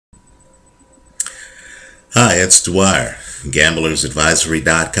Hi, it's Dwyer,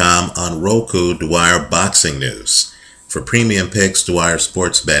 GamblersAdvisory.com on Roku, Dwyer Boxing News. For premium picks,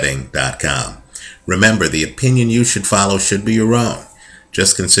 DwyerSportsBetting.com. Remember, the opinion you should follow should be your own.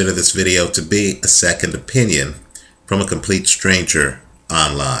 Just consider this video to be a second opinion from a complete stranger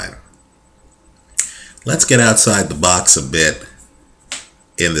online. Let's get outside the box a bit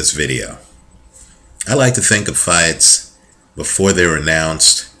in this video. I like to think of fights before they're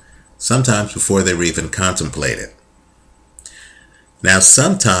announced, sometimes before they were even contemplated. Now,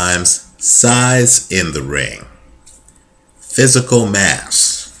 sometimes size in the ring, physical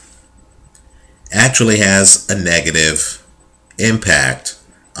mass, actually has a negative impact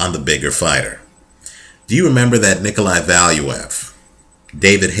on the bigger fighter. Do you remember that Nikolai Valuev,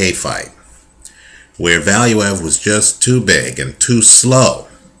 David Haye fight, where Valuev was just too big and too slow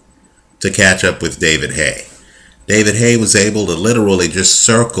to catch up with David Haye? David Haye was able to literally just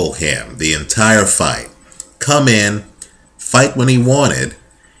circle him the entire fight, come in, fight when he wanted,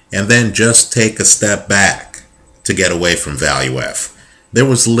 and then just take a step back to get away from Valuev. There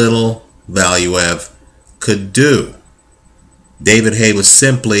was little Valuev could do. David Haye was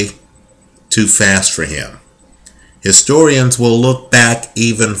simply too fast for him. Historians will look back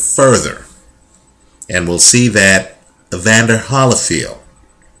even further and will see that Evander Holyfield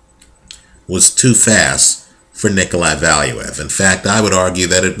was too fast for Nikolai Valuev. In fact, I would argue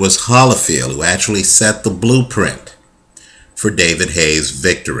that it was Holyfield who actually set the blueprint for David Haye's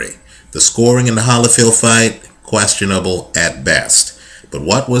victory. The scoring in the Holyfield fight, questionable at best. But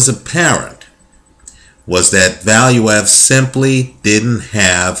what was apparent was that Valuev simply didn't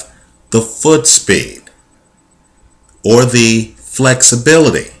have the foot speed or the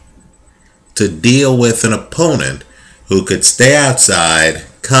flexibility to deal with an opponent who could stay outside,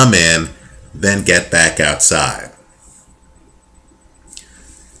 come in, then get back outside.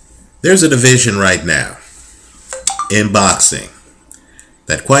 There's a division right now in boxing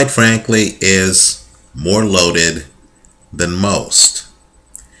that, quite frankly, is more loaded than most.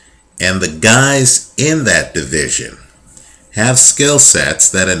 And the guys in that division have skill sets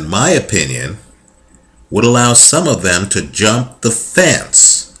that, in my opinion, would allow some of them to jump the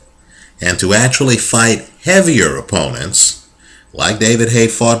fence and to actually fight heavier opponents, like David Haye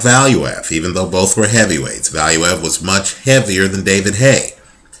fought Valuev, even though both were heavyweights. Valuev was much heavier than David Haye.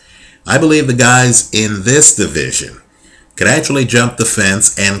 I believe the guys in this division could actually jump the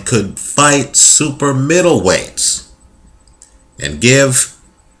fence and could fight super middleweights and give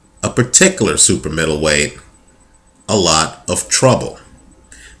a particular super middleweight a lot of trouble.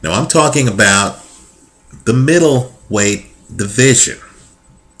 Now, I'm talking about the middleweight division.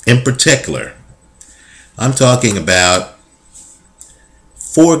 In particular, I'm talking about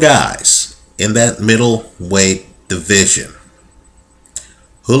four guys in that middleweight division: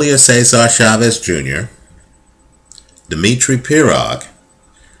 Julio Cesar Chavez Jr., Dmitry Pirog,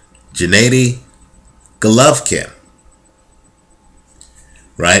 Gennady Golovkin,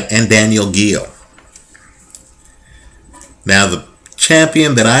 right, and Daniel Geale. Now, the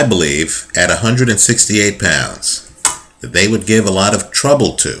champion that I believe at 168 pounds that they would give a lot of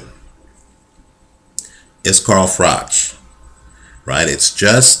trouble to is Carl Froch, right? It's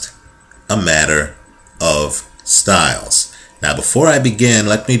just a matter of styles. Now, before I begin,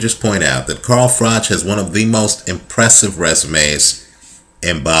 let me just point out that Carl Froch has one of the most impressive resumes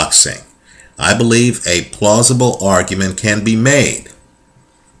in boxing. I believe a plausible argument can be made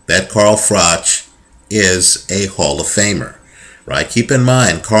that Carl Froch is a Hall of Famer, right? Keep in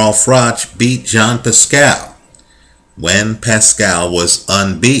mind, Carl Froch beat Jean Pascal when Pascal was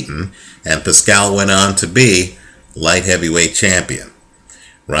unbeaten, and Pascal went on to be light heavyweight champion,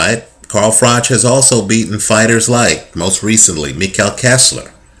 right? Carl Froch has also beaten fighters like, most recently, Mikkel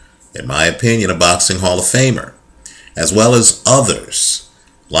Kessler, in my opinion, a boxing Hall of Famer, as well as others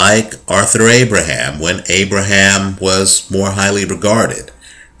like Arthur Abraham when Abraham was more highly regarded,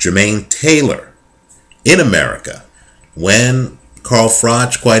 Jermaine Taylor in America when Carl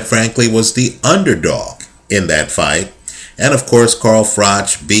Froch, quite frankly, was the underdog in that fight. And of course, Carl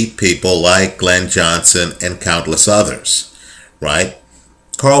Froch beat people like Glenn Johnson and countless others, right?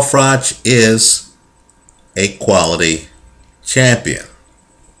 Carl Froch is a quality champion.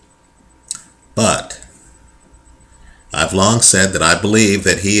 But I've long said that I believe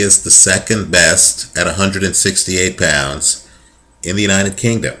that he is the second best at 168 pounds in the United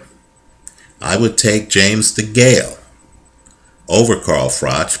Kingdom. I would take James DeGale over Carl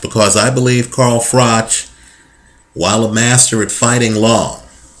Froch because I believe Carl Froch, while a master at fighting long,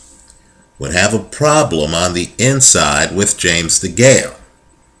 would have a problem on the inside with James DeGale.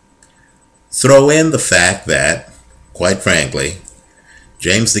 Throw in the fact that, quite frankly,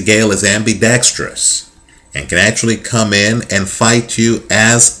 James DeGale is ambidextrous. and can actually come in and fight you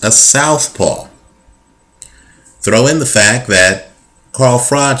as a southpaw. Throw in the fact that Carl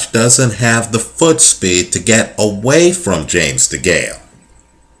Froch doesn't have the foot speed to get away from James DeGale.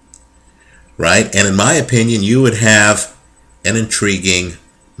 Right? And in my opinion, you would have an intriguing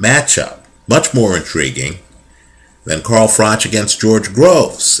matchup. Much more intriguing than Carl Froch against George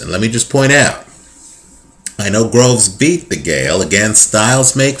Groves. And let me just point out, I know Groves beat DeGale. Again,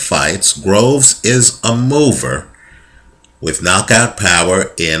 styles make fights. Groves is a mover with knockout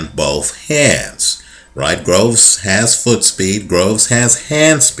power in both hands. Right? Groves has foot speed. Groves has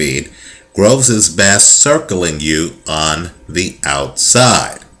hand speed. Groves is best circling you on the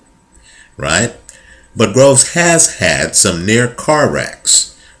outside. Right? But Groves has had some near car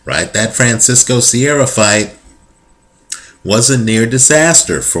wrecks. Right? That Francisco Sierra fight was a near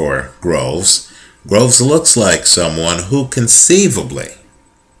disaster for Groves. Groves looks like someone who conceivably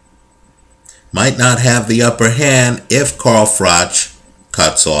might not have the upper hand if Carl Froch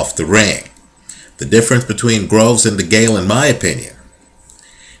cuts off the ring. The difference between Groves and DeGale, in my opinion,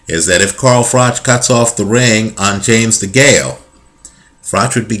 is that if Carl Froch cuts off the ring on James DeGale,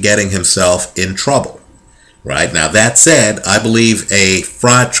 Froch would be getting himself in trouble. Right? Now, that said, I believe a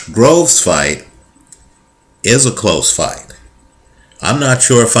Froch-Groves fight is a close fight. I'm not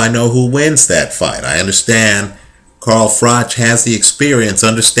sure if I know who wins that fight. I understand Carl Froch has the experience.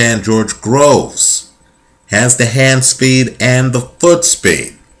 Understand George Groves has the hand speed and the foot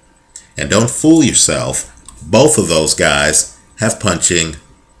speed. And don't fool yourself. Both of those guys have punching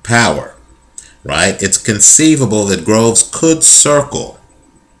power. Right? It's conceivable that Groves could circle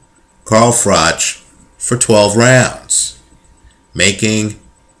Carl Froch for 12 rounds, making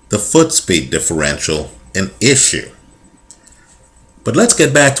the foot speed differential an issue. But let's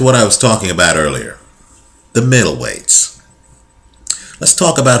get back to what I was talking about earlier, the middleweights. Let's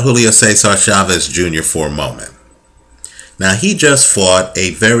talk about Julio Cesar Chavez Jr. for a moment. Now, he just fought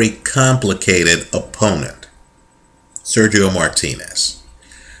a very complicated opponent, Sergio Martinez.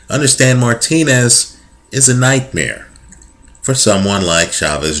 Understand, Martinez is a nightmare for someone like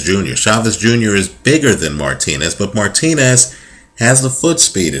Chavez Jr. Chavez Jr. is bigger than Martinez, but Martinez has the foot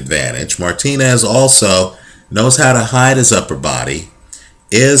speed advantage. Martinez also knows how to hide his upper body,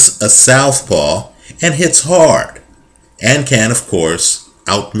 is a southpaw, and hits hard, and can, of course,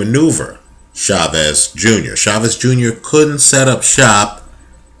 outmaneuver Chavez Jr. Chavez Jr. couldn't set up shop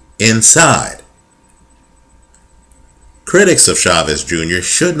inside. Critics of Chavez Jr.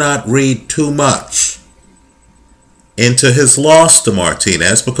 should not read too much into his loss to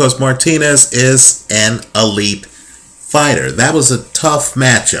Martinez, because Martinez is an elite fighter. That was a tough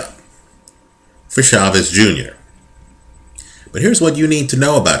matchup for Chavez Jr. But here's what you need to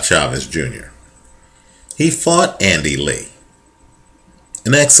know about Chavez Jr. He fought Andy Lee,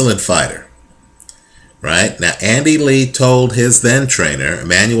 an excellent fighter. Right? Now, Andy Lee told his then trainer,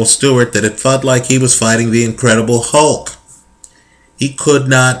 Emmanuel Stewart, that it felt like he was fighting the Incredible Hulk. He could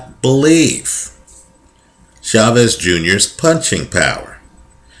not believe Chavez Jr.'s punching power.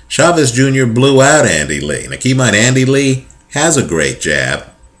 Chavez Jr. blew out Andy Lee. Now, keep in mind, Andy Lee has a great jab,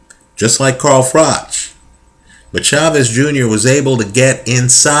 just like Carl Froch. But Chavez Jr. was able to get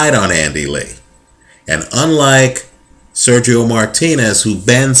inside on Andy Lee. And unlike Sergio Martinez, who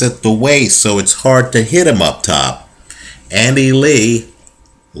bends at the waist so it's hard to hit him up top, Andy Lee,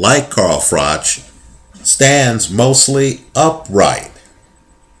 like Carl Froch, stands mostly upright.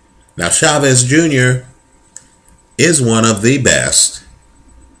 Now, Chavez Jr. is one of the best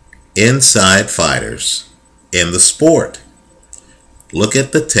inside fighters in the sport. Look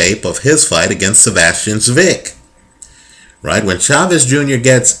at the tape of his fight against Sebastian Zwick. Right? When Chavez Jr.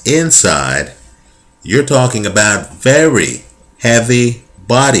 gets inside, you're talking about very heavy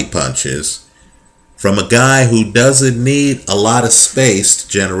body punches from a guy who doesn't need a lot of space to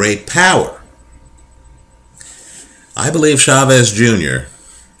generate power. I believe Chavez Jr.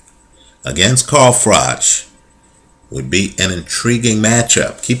 against Carl Froch would be an intriguing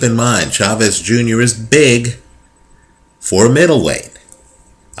matchup. Keep in mind, Chavez Jr. is big for a middleweight.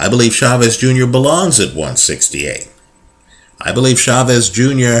 I believe Chavez Jr. belongs at 168. I believe Chavez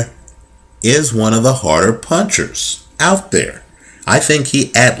Jr. is one of the harder punchers out there. I think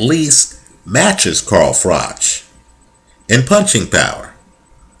he at least matches Carl Froch in punching power.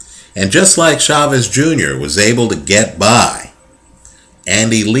 And just like Chavez Jr. was able to get by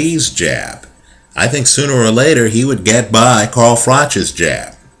Andy Lee's jab, I think sooner or later he would get by Carl Froch's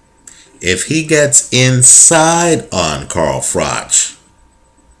jab. If he gets inside on Carl Froch,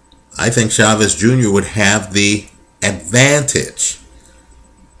 I think Chavez Jr. would have the advantage.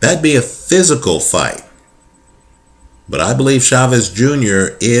 That'd be a physical fight. But I believe Chavez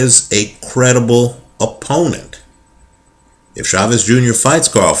Jr. is a credible opponent. If Chavez Jr. fights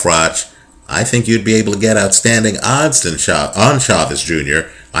Carl Froch, I think you'd be able to get outstanding odds on Chavez Jr.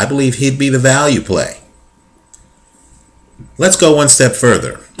 I believe he'd be the value play. Let's go one step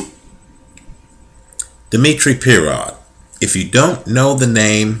further. Dmitry Pirog. If you don't know the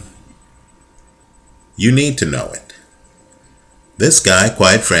name, you need to know it. This guy,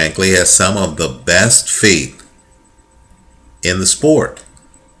 quite frankly, has some of the best feet in the sport.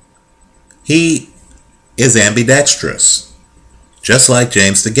 He is ambidextrous, just like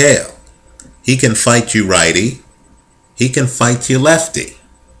James DeGale. He can fight you righty. He can fight you lefty.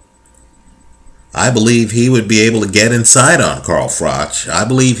 I believe he would be able to get inside on Carl Froch. I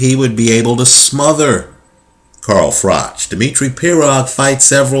believe he would be able to smother Carl Froch. Dmitry Pirog fights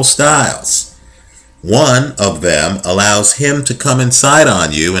several styles. One of them allows him to come inside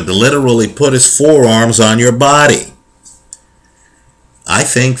on you and to literally put his forearms on your body. I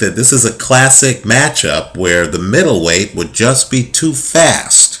think that this is a classic matchup where the middleweight would just be too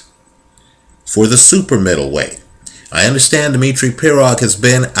fast for the super middleweight. I understand Dmitry Pirog has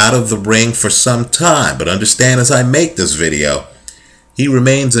been out of the ring for some time, but understand as I make this video, he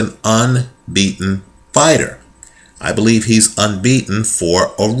remains an unbeaten fighter. I believe he's unbeaten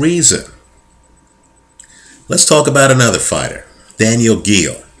for a reason. Let's talk about another fighter, Daniel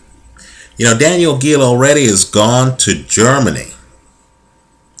Geale. You know, Daniel Geale already has gone to Germany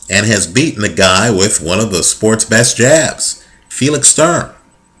and has beaten a guy with one of the sport's best jabs, Felix Sturm.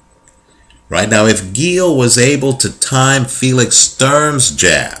 Right now, if Geale was able to time Felix Sturm's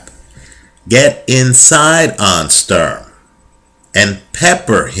jab, get inside on Sturm, and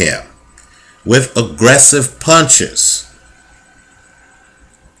pepper him with aggressive punches,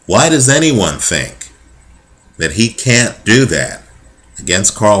 why does anyone think that he can't do that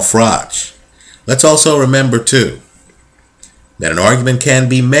against Carl Froch? Let's also remember, too, that an argument can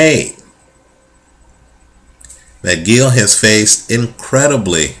be made that Geale has faced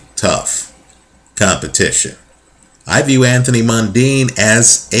incredibly tough competition. I view Anthony Mundine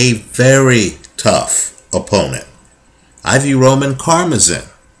as a very tough opponent. I view Roman Karmazin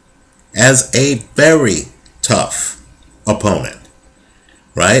as a very tough opponent.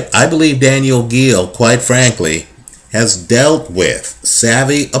 Right? I believe Daniel Geale, quite frankly, has dealt with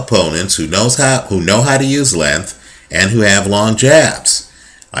savvy opponents who know how to use length and who have long jabs.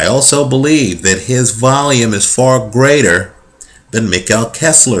 I also believe that his volume is far greater than Mikkel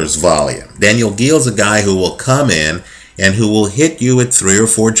Kessler's volume. Daniel Geale's a guy who will come in and who will hit you with 3 or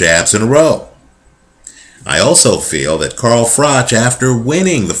 4 jabs in a row. I also feel that Carl Froch, after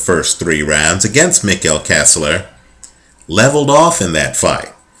winning the first 3 rounds against Mikkel Kessler, leveled off in that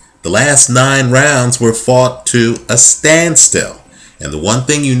fight. The last 9 rounds were fought to a standstill. And the one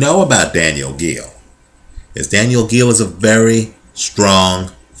thing you know about Daniel Geale is Daniel Geale is a very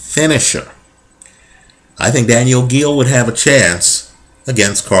strong finisher. I think Daniel Geale would have a chance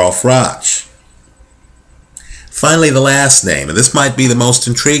against Carl Froch. Finally, the last name, and this might be the most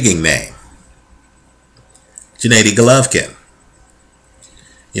intriguing name, Gennady Golovkin.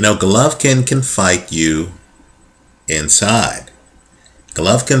 You know, Golovkin can fight you inside.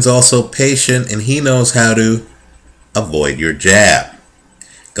 Golovkin's also patient, and he knows how to avoid your jab.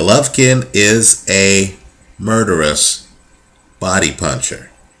 Golovkin is a murderous body puncher.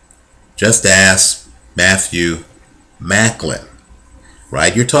 Just ask Matthew Macklin,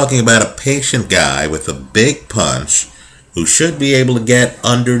 right? You're talking about a patient guy with a big punch who should be able to get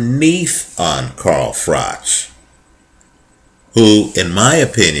underneath on Carl Froch, who, in my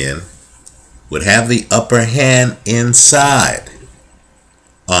opinion, would have the upper hand inside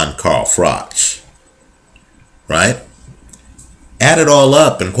on Carl Froch, right? Add it all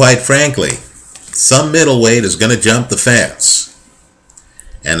up, and quite frankly, some middleweight is going to jump the fence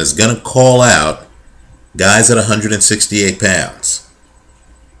and is going to call out guys at 168 pounds.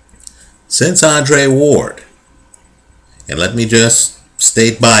 Since Andre Ward, and let me just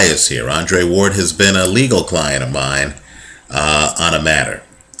state bias here, Andre Ward has been a legal client of mine on a matter,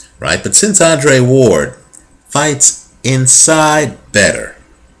 right? But since Andre Ward fights inside better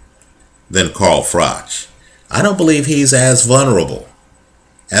than Carl Froch, I don't believe he's as vulnerable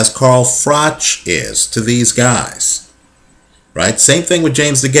as Carl Froch is to these guys, right? Same thing with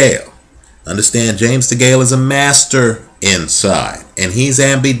James DeGale. Understand, James DeGale is a master inside, and he's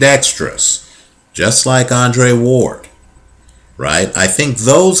ambidextrous, just like Andre Ward, right? I think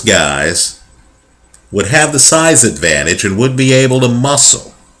those guys would have the size advantage and would be able to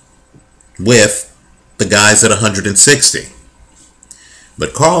muscle with the guys at 160.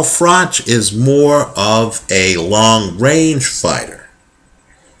 But Carl Froch is more of a long-range fighter.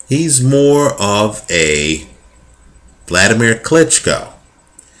 He's more of a Vladimir Klitschko.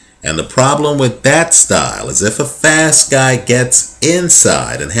 And the problem with that style is if a fast guy gets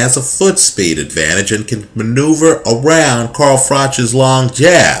inside and has a foot speed advantage and can maneuver around Carl Froch's long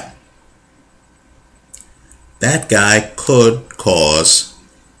jab, that guy could cause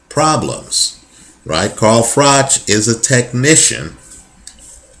problems, right? Carl Froch is a technician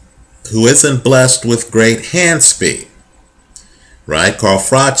who isn't blessed with great hand speed, right? Carl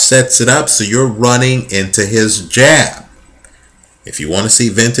Froch sets it up so you're running into his jab. If you want to see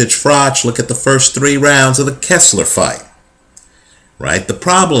vintage Froch, look at the first 3 rounds of the Kessler fight, right? The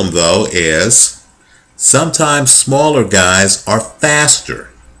problem, though, is sometimes smaller guys are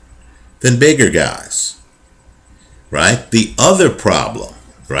faster than bigger guys, right? The other problem,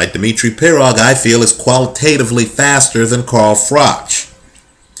 right? Dmitry Pirog, I feel, is qualitatively faster than Carl Froch,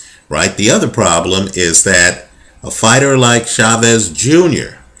 right? The other problem is that a fighter like Chavez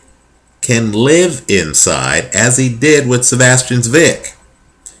Jr. can live inside, as he did with Sebastian Zwick,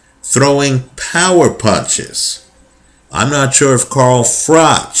 throwing power punches. I'm not sure if Carl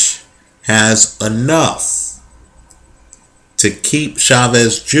Froch has enough to keep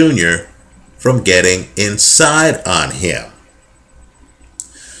Chavez Jr. from getting inside on him.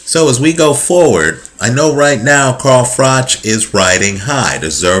 So as we go forward, I know right now Carl Froch is riding high,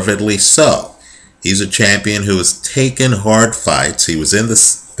 deservedly so. He's a champion who has taken hard fights. He was in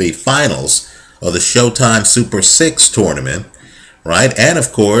the finals of the Showtime Super 6 tournament, right? And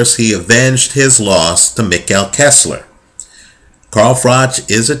of course, he avenged his loss to Mikhail Kessler. Carl Froch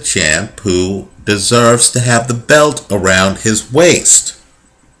is a champ who deserves to have the belt around his waist.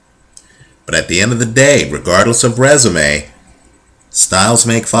 But at the end of the day, regardless of resume, styles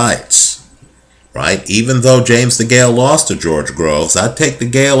make fights, right? Even though James DeGale lost to George Groves, I'd take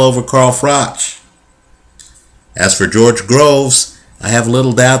DeGale over Carl Froch. As for George Groves, I have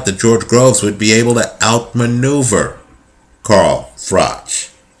little doubt that George Groves would be able to outmaneuver Carl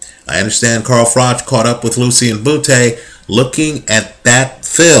Froch. I understand Carl Froch caught up with Lucien Boutte. Looking at that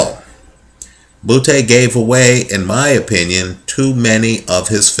film, Boutte gave away, in my opinion, too many of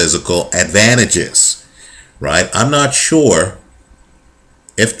his physical advantages, right? I'm not sure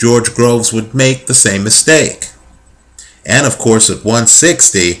if George Groves would make the same mistake. And of course, at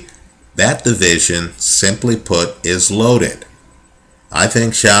 160, that division, simply put, is loaded. I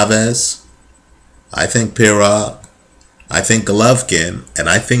think Chavez, I think Pirog, I think Golovkin, and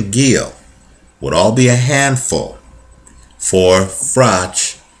I think Gil would all be a handful for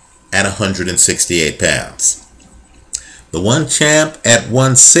Froch at 168 pounds. The one champ at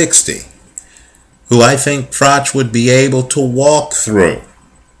 160, who I think Froch would be able to walk through,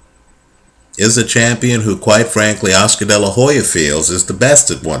 is a champion who, quite frankly, Oscar De La Hoya feels is the best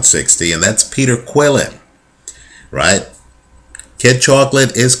at 160, and that's Peter Quillin, right? Kid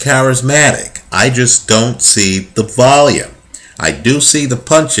Chocolate is charismatic. I just don't see the volume. I do see the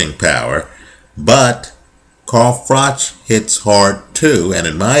punching power, but Carl Froch hits hard too, and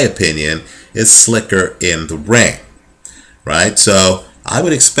in my opinion, is slicker in the ring, right? So I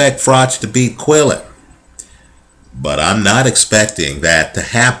would expect Froch to beat Quillin, but I'm not expecting that to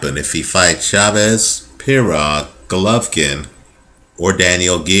happen if he fights Chavez, Pirog, Golovkin, or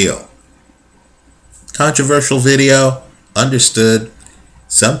Daniel Gil. Controversial video, understood.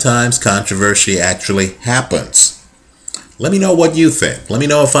 Sometimes controversy actually happens. Let me know what you think. Let me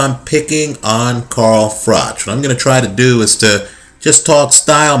know if I'm picking on Carl Froch. What I'm going to try to do is to just talk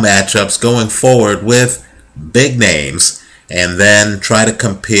style matchups going forward with big names and then try to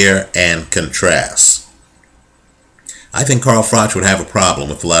compare and contrast. I think Carl Froch would have a problem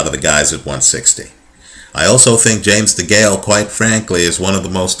with a lot of the guys at 160. I also think James DeGale, quite frankly, is one of the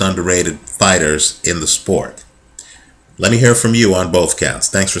most underrated fighters in the sport. Let me hear from you on both counts.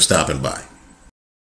 Thanks for stopping by.